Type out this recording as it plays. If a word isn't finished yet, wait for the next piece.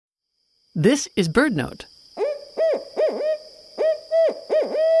This is BirdNote.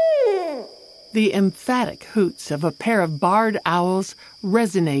 The emphatic hoots of a pair of barred owls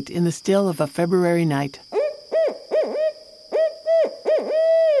resonate in the still of a February night.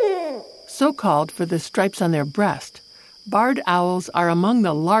 So called for the stripes on their breast, barred owls are among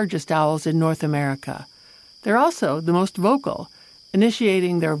the largest owls in North America. They're also the most vocal,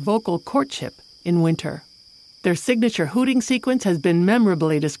 initiating their vocal courtship in winter. Their signature hooting sequence has been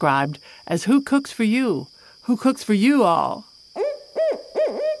memorably described as "Who cooks for you? Who cooks for you all?"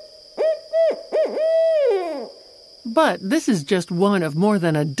 But this is just one of more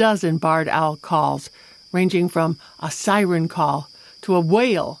than a dozen barred owl calls, ranging from a siren call to a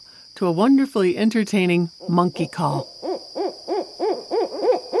wail to a wonderfully entertaining monkey call.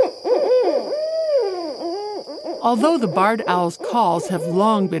 Although the barred owl's calls have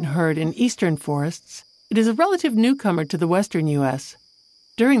long been heard in eastern forests, it is a relative newcomer to the western U.S.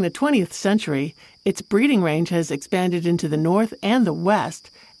 During the 20th century, its breeding range has expanded into the north and the west,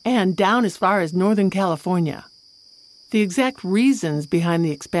 and down as far as Northern California. The exact reasons behind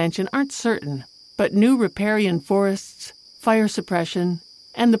the expansion aren't certain, but new riparian forests, fire suppression,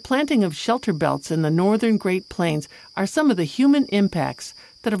 and the planting of shelter belts in the northern Great Plains are some of the human impacts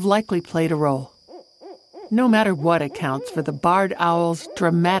that have likely played a role. No matter what accounts for the barred owl's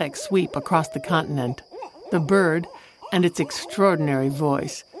dramatic sweep across the continent, the bird and its extraordinary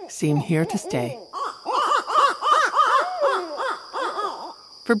voice seem here to stay.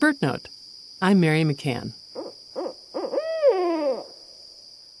 For BirdNote, I'm Mary McCann.